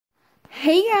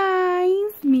Hey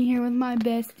guys, me here with my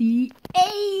bestie.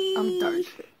 Hey, I'm dark.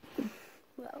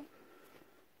 Well,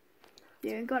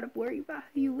 you ain't gotta worry about how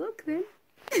you look then.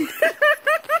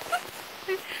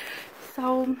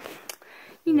 So,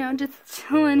 you know, just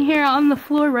chilling here on the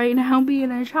floor right now, being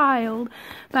a child.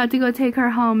 About to go take her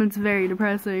home. It's very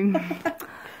depressing.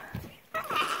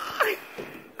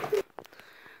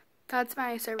 That's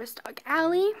my service dog,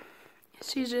 Allie.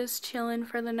 She's just chilling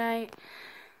for the night,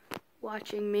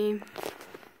 watching me.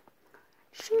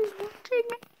 She's watching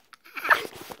me.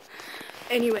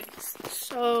 Anyways,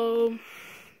 so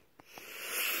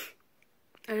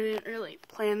I didn't really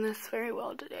plan this very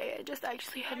well today. I just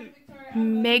actually had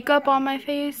makeup on my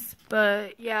face,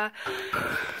 but yeah.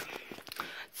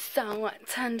 So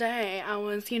today I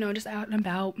was, you know, just out and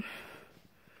about.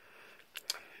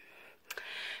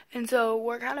 And so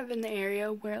we're kind of in the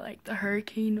area where like the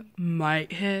hurricane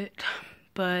might hit,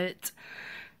 but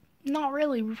not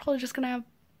really. We're probably just gonna have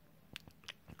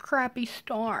crappy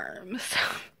storms.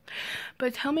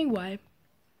 But tell me why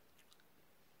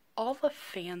all the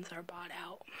fans are bought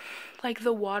out. Like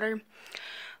the water,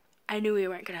 I knew we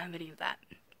weren't gonna have any of that.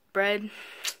 Bread,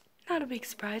 not a big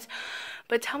surprise.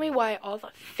 But tell me why all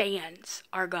the fans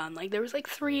are gone. Like there was like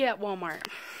 3 at Walmart.